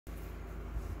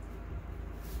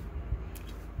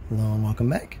Hello and welcome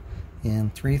back.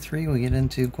 In 3.3 we get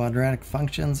into quadratic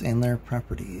functions and their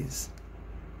properties.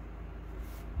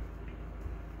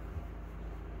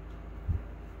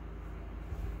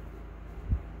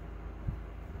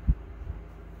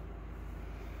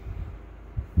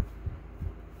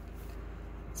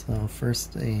 So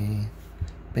first, a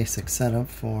basic setup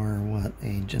for what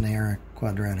a generic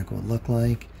quadratic would look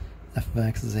like. F of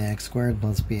x is ax squared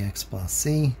plus bx plus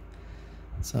c.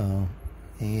 So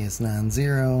a is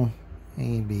non-zero,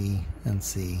 a, b, and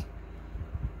c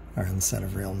are in the set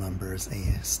of real numbers. A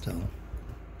is still,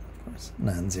 of course,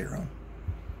 non-zero.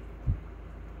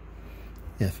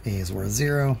 If a is worth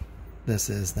 0, this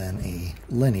is then a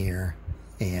linear.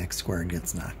 Ax squared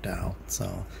gets knocked out,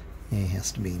 so a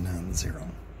has to be non-zero.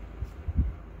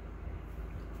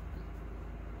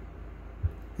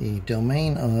 The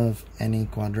domain of any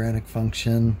quadratic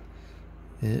function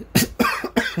is,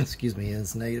 excuse me,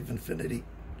 is negative infinity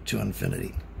to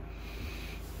infinity.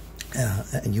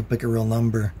 And you pick a real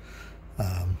number.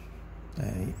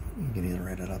 You can either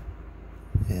write it up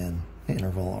in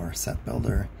interval or set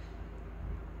builder.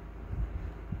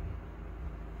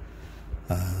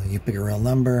 You pick a real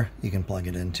number, you can plug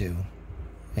it into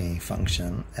a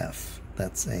function f.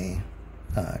 That's a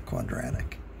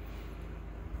quadratic.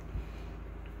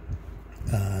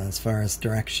 As far as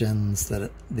directions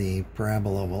that the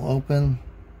parabola will open,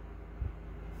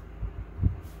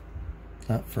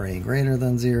 up for a greater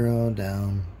than 0,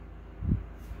 down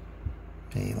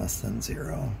a less than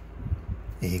 0,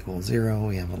 a equals 0,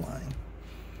 we have a line.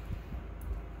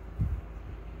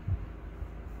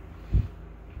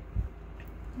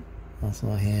 Also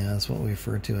has what we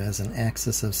refer to as an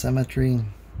axis of symmetry.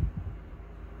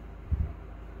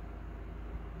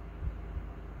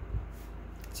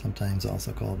 Sometimes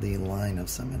also called the line of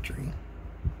symmetry.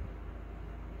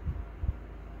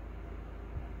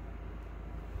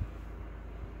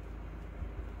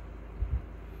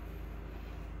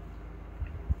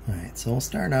 Alright, so we'll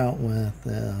start out with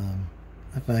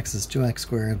f of x is 2x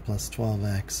squared plus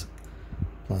 12x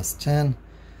plus 10.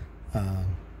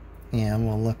 And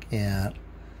we'll look at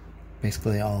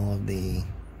basically all of the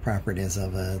properties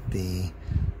of it. The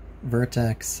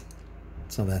vertex,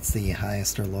 so that's the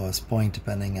highest or lowest point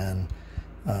depending on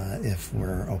if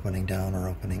we're opening down or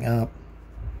opening up.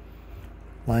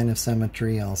 Line of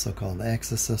symmetry, also called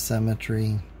axis of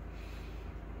symmetry,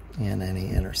 and any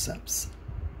intercepts.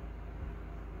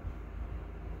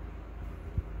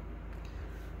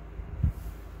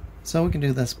 So we can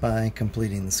do this by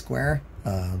completing the square.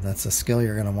 That's a skill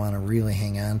you're going to want to really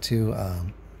hang on to.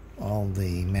 All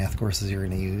the math courses you're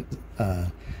going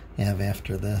to have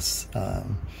after this,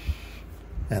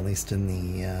 at least in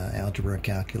the algebra,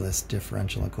 calculus,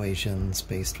 differential equations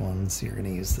based ones, you're going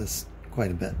to use this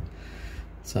quite a bit.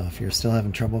 So if you're still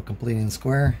having trouble completing the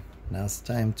square, now's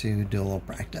the time to do a little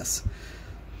practice.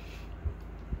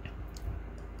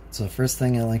 So first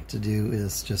thing I like to do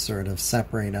is just sort of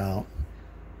separate out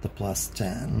the plus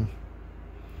 10.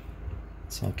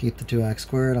 So I'll keep the 2x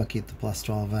squared, I'll keep the plus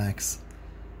 12x,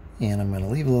 and I'm going to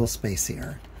leave a little space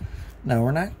here. Now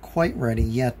we're not quite ready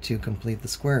yet to complete the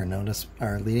square. Notice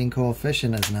our leading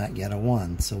coefficient is not yet a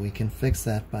 1, so we can fix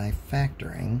that by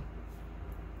factoring.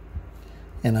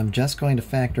 And I'm just going to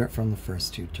factor it from the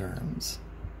first two terms.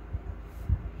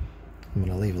 I'm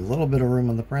going to leave a little bit of room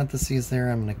in the parentheses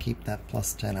there. I'm going to keep that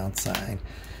plus 10 outside.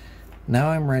 Now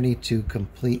I'm ready to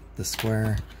complete the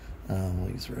square. We'll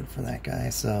use red for that guy.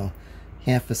 So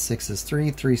half of 6 is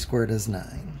 3, 3 squared is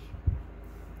 9.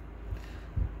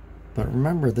 But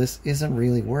remember, this isn't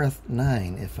really worth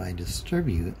 9. If I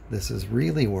distribute, this is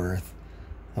really worth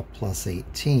a plus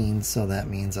 18, so that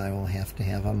means I will have to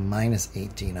have a minus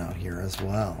 18 out here as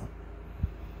well.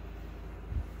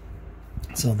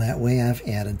 So that way I've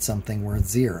added something worth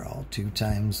 0. 2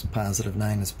 times positive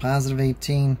 9 is positive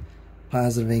 18.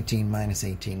 Positive 18 minus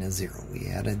 18 is 0. We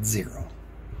added 0.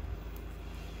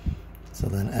 So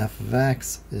then f of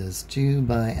x is 2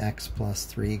 by x plus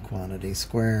 3 quantity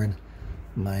squared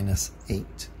minus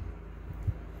 8.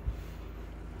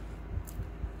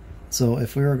 So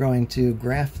if we were going to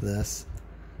graph this,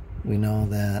 we know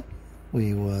that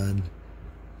we would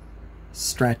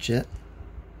stretch it,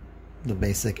 the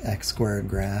basic x squared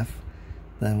graph,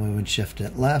 then we would shift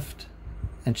it left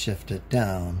and shift it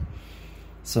down.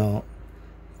 So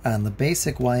on the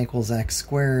basic y equals x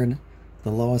squared,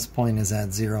 the lowest point is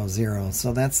at 0, 0.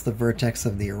 So that's the vertex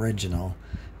of the original.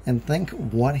 And think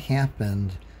what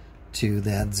happened to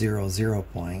that 0, 0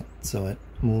 point. So it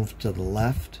moved to the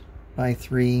left by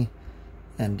 3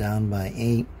 and down by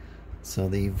 8. So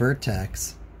the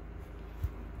vertex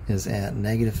is at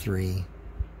 -3,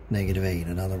 -8.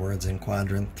 In other words, in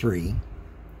quadrant 3.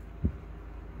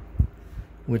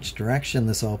 which direction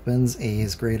this opens. A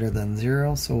is greater than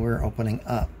 0, so we're opening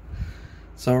up.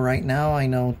 So right now I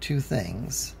know two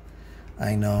things.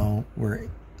 I know we're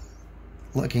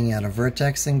looking at a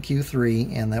vertex in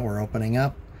Q3 and that we're opening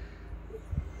up.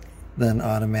 Then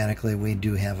automatically we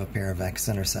do have a pair of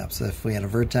x-intercepts. If we had a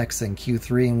vertex in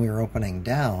Q3 and we were opening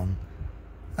down,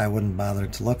 I wouldn't bother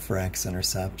to look for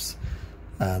x-intercepts.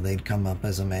 They'd come up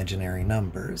as imaginary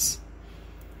numbers.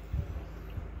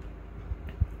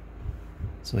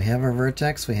 So we have our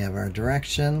vertex, we have our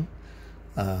direction,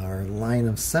 our line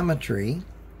of symmetry.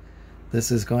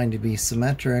 This is going to be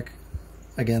symmetric.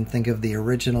 Again, think of the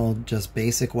original just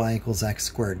basic y equals x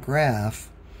squared graph.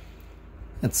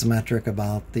 It's symmetric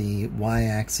about the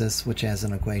y-axis, which has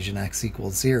an equation x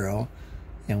equals 0,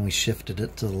 and we shifted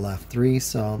it to the left 3,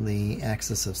 so the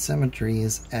axis of symmetry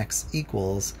is x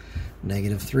equals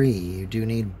 -3. You do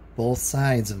need both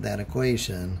sides of that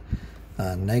equation.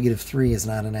 -3 is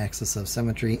not an axis of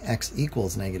symmetry. X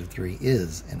equals -3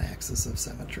 is an axis of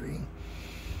symmetry.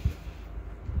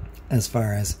 As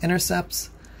far as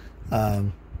intercepts,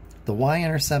 the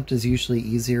y-intercept is usually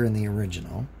easier in the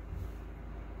original.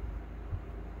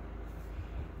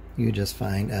 You just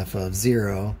find f of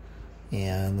 0,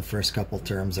 and the first couple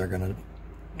terms are going to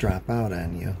drop out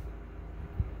on you.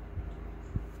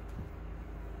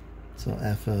 So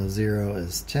f of 0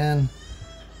 is 10,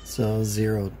 so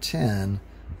 0, 10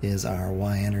 is our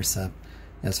y-intercept.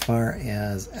 As far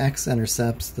as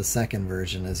x-intercepts, the second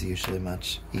version is usually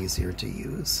much easier to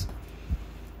use.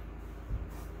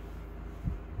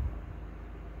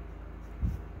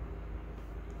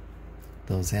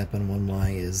 Those happen when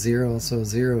y is 0, so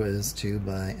 0 is 2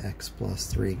 by x plus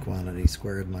 3 quantity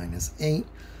squared minus 8.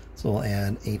 So we'll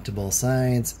add 8 to both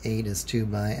sides. 8 is 2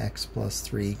 by x plus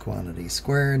 3 quantity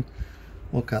squared.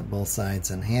 We'll cut both sides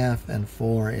in half, and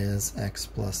 4 is x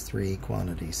plus 3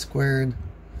 quantity squared.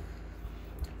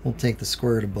 We'll take the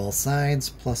square root of both sides,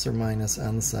 plus or minus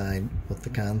on the side with the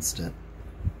constant.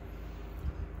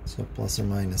 So plus or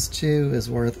minus 2 is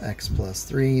worth x plus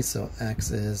 3, so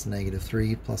x is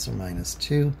 -3 plus or minus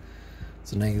 2.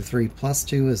 So -3 plus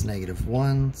 2 is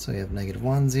 -1, so you have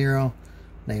 -1, 0.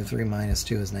 -3 minus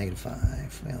 2 is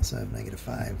 -5. We also have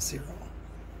 -5, 0.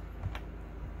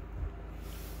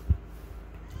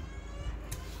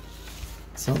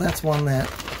 So that's one that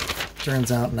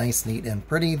turns out nice, neat, and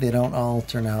pretty. They don't all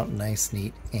turn out nice,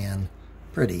 neat, and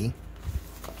pretty.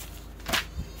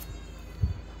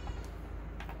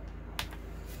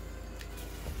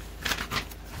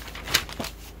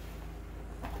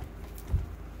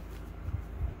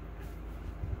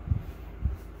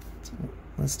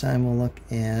 This time we'll look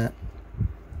at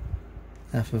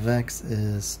f of x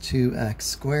is 2x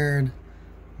squared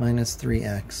minus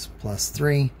 3x plus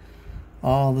 3.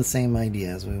 All the same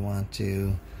ideas. We want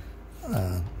to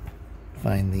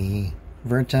find the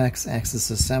vertex, axis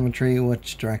of symmetry,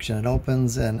 which direction it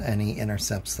opens, and any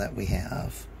intercepts that we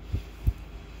have.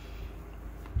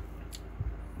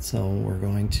 So we're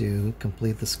going to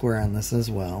complete the square on this as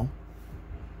well.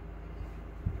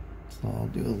 So I'll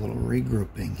do a little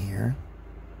regrouping here.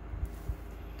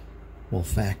 We'll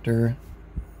factor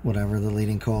whatever the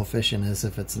leading coefficient is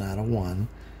if it's not a 1,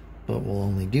 but we'll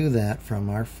only do that from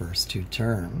our first two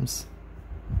terms.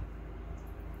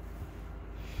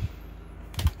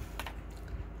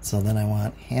 So then I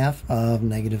want half of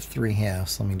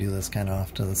 -3/2. Let me do this kind of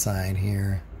off to the side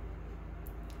here.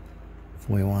 If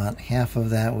we want half of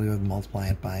that, we would multiply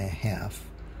it by 1/2.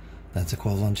 That's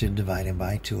equivalent to dividing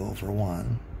by 2 over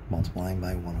 1, multiplying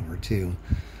by 1 over 2.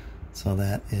 So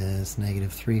that is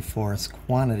 -3/4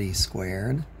 quantity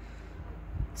squared.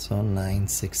 So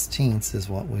 9/16 is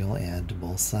what we'll add to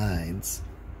both sides.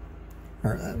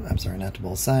 Or, I'm sorry, not to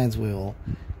both sides. We'll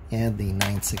add the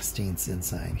 9/16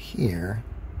 inside here.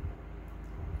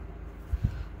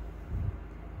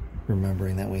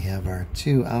 Remembering that we have our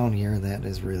 2 out here, that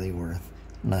is really worth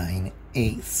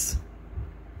 9/8.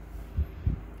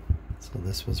 So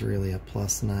this was really a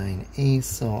plus 9/8,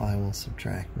 so I will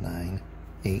subtract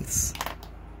 9/8.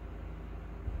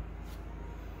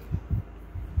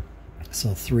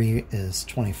 So 3 is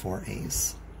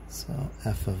 24/8. So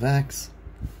f of x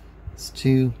is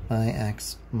 2 by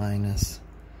x minus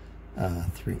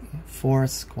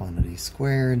 3/4 quantity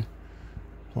squared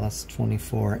plus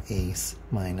 24/8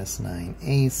 minus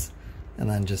 9/8, and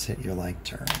then just hit your like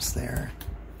terms there.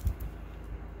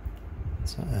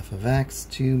 So f of x,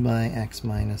 2 by x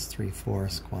minus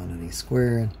 3/4 quantity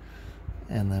squared,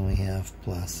 and then we have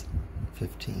plus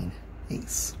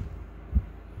 15/8.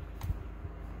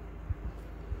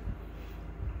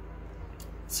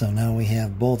 So now we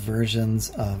have both versions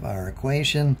of our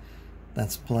equation.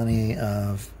 That's plenty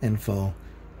of info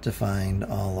to find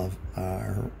all of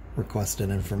our requested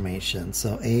information.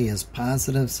 So A is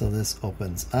positive, so this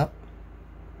opens up.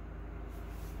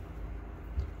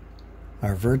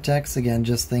 Our vertex, again,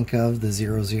 just think of the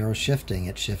 0, 0 shifting.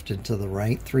 It shifted to the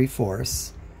right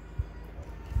 3/4,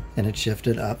 and it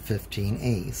shifted up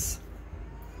 15/8.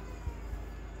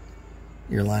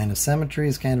 Your line of symmetry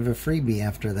is kind of a freebie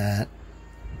after that.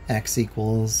 X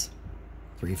equals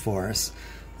 3/4.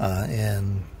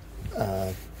 In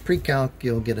pre-calc,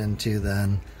 you'll get into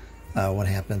then what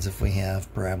happens if we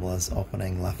have parabolas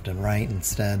opening left and right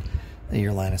instead.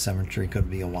 Your line of symmetry could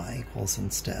be a y equals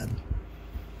instead.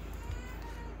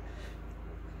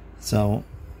 So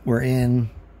we're in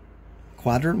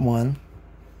quadrant 1,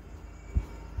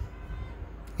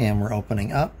 and we're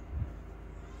opening up.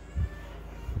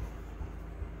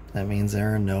 That means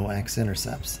there are no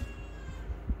x-intercepts.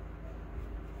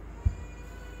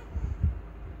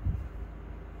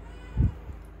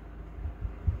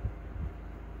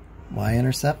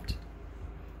 Y-intercept,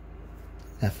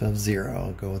 f of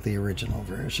 0. Go with the original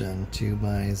version. 2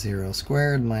 by 0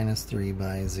 squared minus 3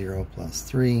 by 0 plus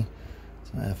 3.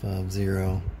 So f of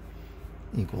 0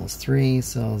 equals 3,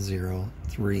 so 0,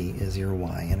 3 is your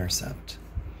y-intercept.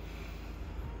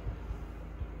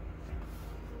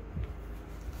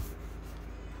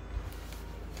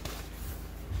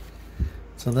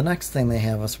 So the next thing they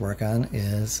have us work on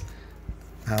is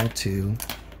how to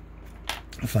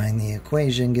find the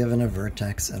equation given a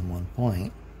vertex and one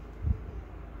point.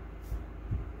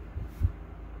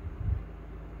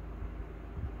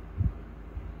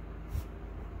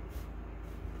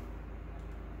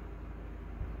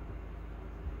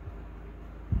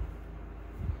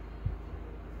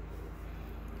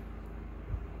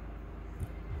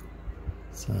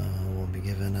 So we'll be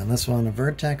given on this one a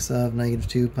vertex of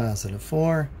 -2,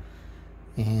 +4,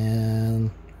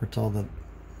 and we're told that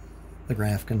the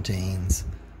graph contains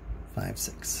 5,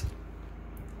 6.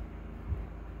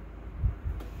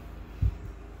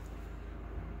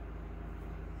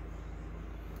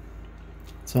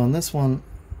 So on this one,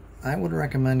 I would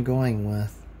recommend going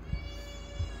with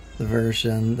the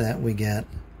version that we get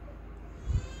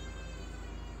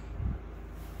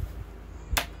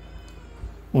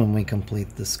when we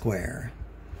complete the square.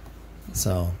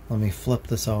 So let me flip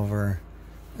this over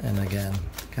and again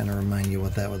kind of remind you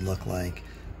what that would look like.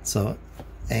 So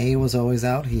A was always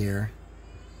out here,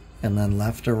 and then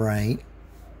left or right,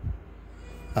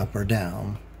 up or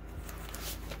down.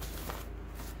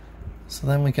 So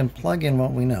then we can plug in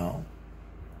what we know.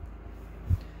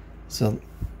 So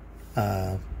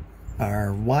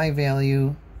our y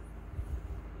value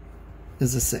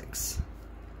is a 6.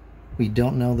 We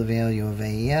don't know the value of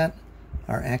A yet.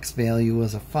 Our x value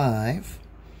was a 5.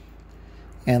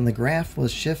 And the graph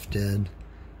was shifted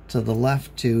to the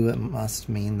left 2. It must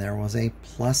mean there was a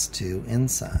 +2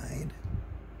 inside.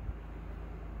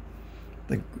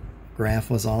 The graph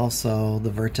was also,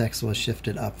 the vertex was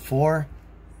shifted up 4.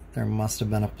 There must have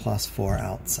been a +4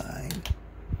 outside.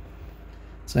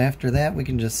 So after that, we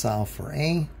can just solve for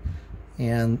A.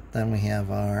 And then we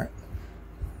have our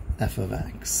f of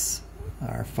x.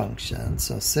 Our function.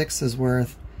 So 6 is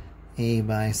worth a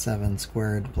by 7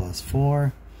 squared plus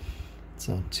 4.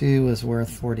 So 2 is worth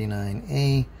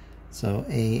 49a. So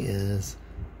a is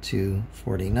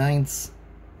 2/49.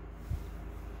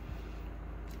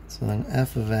 So then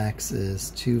f of x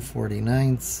is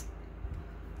 2/49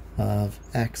 of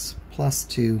x plus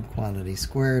 2 quantity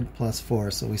squared plus 4.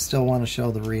 So we still want to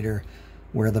show the reader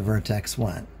where the vertex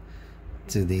went.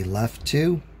 To the left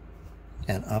 2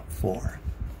 and up 4.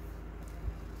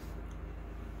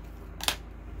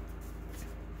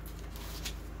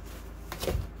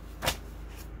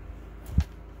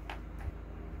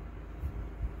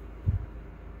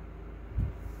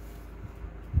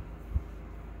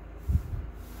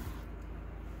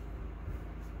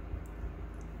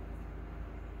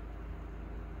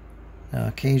 Now,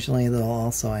 occasionally they'll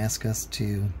also ask us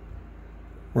to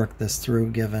work this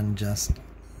through given just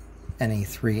any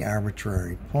 3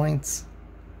 arbitrary points.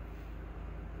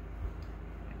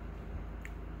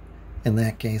 In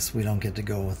that case, we don't get to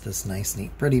go with this nice,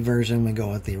 neat, pretty version. We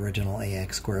go with the original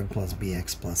ax squared plus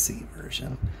bx plus c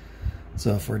version.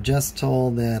 So if we're just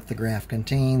told that the graph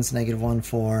contains -1,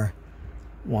 4,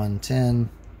 1, 10,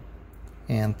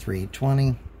 and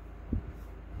 320,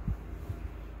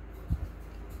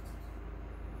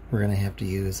 we're going to have to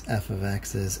use f of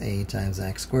x as a times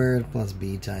x squared plus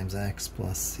b times x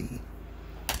plus c.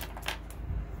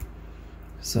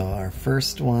 So our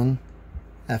first one,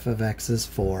 f of x is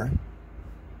 4.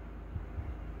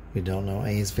 We don't know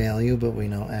a's value, but we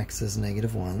know x is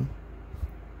 -1.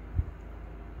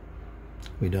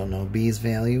 We don't know b's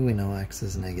value, we know x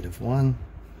is -1.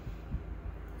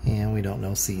 and we don't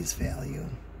know C's value.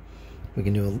 We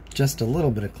can do just a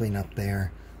little bit of cleanup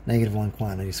there. -1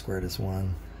 quantity squared is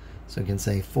 1. So we can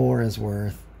say 4 is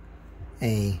worth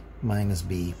A minus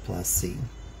B plus C.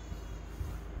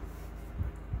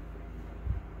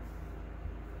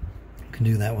 We can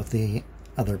do that with the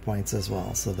other points as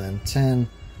well. So then 10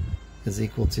 is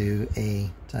equal to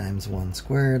A times 1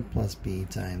 squared plus B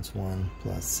times 1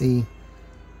 plus C.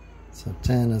 So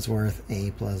 10 is worth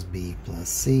A plus B plus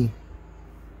C.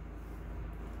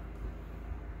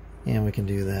 And we can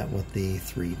do that with the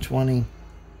 320.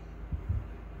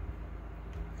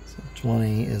 So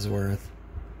 20 is worth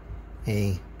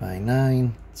A by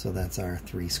 9, so that's our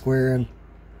 3 squared,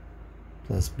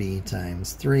 plus B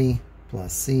times 3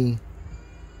 plus C.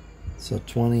 So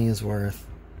 20 is worth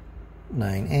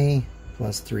 9A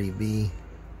plus 3B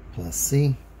plus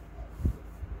C.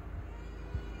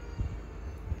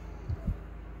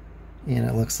 And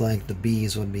it looks like the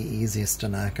B's would be easiest to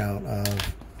knock out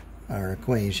of our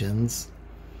equations.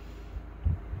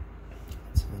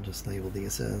 So I'll just label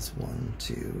these as 1,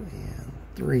 2, and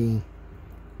 3.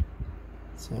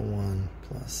 So 1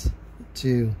 plus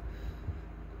 2.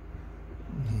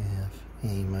 We have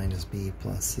A minus B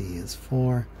plus C is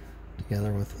 4.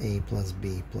 Together with A plus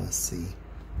B plus C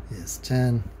is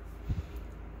 10.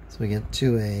 So we get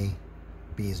 2A,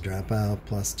 B's drop out,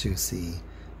 plus 2C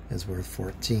is worth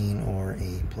 14, or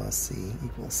A plus C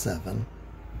equals 7.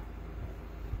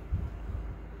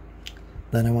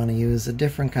 Then I want to use a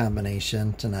different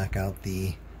combination to knock out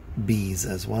the B's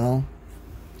as well.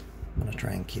 I'm going to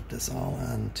try and keep this all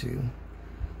onto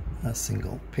a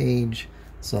single page.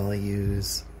 So I'll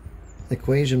use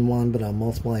equation 1, but I'll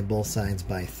multiply both sides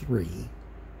by 3.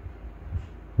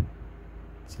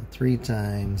 So 3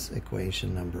 times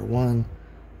equation number 1,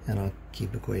 and I'll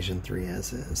keep equation 3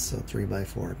 as is. So 3 by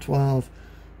 4, 12.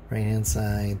 Right hand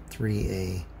side,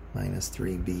 3A minus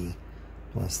 3B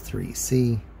plus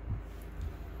 3C.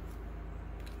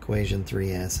 Equation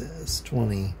 3 as is.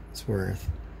 20 is worth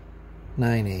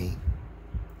 9A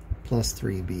plus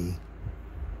 3B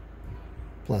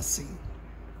plus C.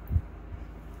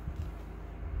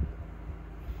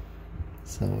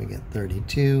 So we get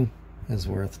 32 is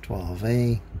worth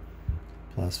 12A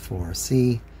plus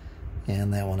 4C,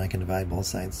 and that one I can divide both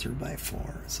sides through by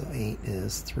 4. So 8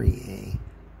 is 3A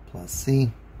plus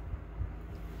C.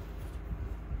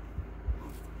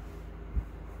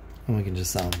 And we can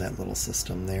just solve that little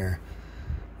system there.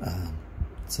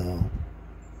 So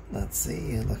let's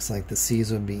see, it looks like the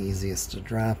C's would be easiest to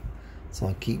drop. So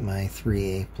I'll keep my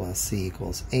 3A plus C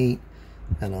equals 8,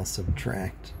 and I'll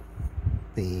subtract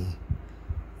the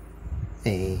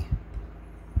A,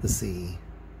 the C,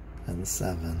 and the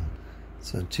 7.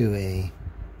 So 2A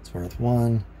is worth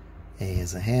 1, A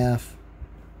is a half,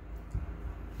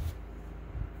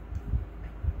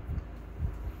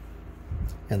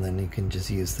 and then you can just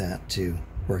use that to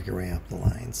work your way up the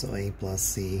line. So A plus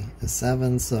C is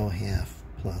 7, so half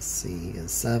plus C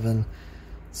is 7,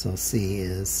 so C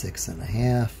is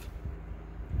 6.5,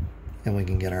 and we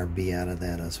can get our B out of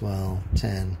that as well.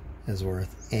 10 is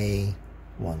worth A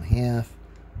 1/2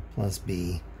 plus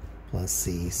B plus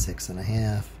C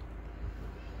 6.5.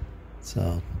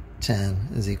 So 10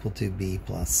 is equal to B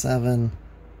plus 7.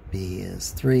 B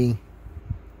is 3.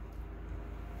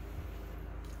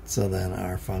 So then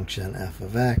our function f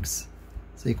of x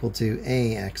is equal to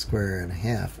ax squared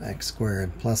half x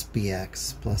squared plus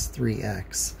bx plus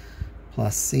 3x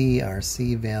plus c. Our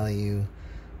c value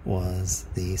was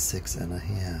the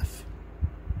 6.5.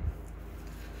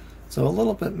 So a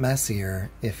little bit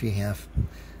messier if you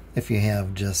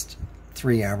have just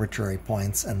 3 arbitrary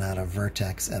points and not a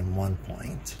vertex and 1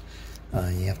 point.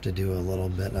 You have to do a little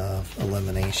bit of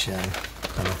elimination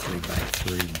on a 3 by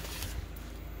 3.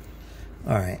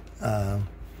 Alright,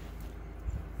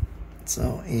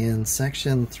 so in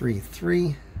section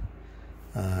 3.3,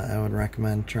 I would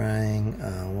recommend trying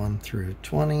 1 through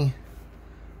 20,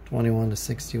 21 to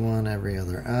 61 every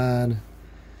other odd,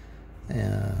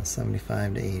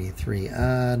 75 to 83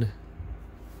 odd,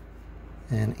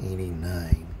 and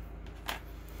 89.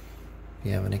 If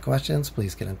you have any questions,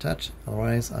 please get in touch.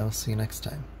 Otherwise, I will see you next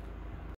time.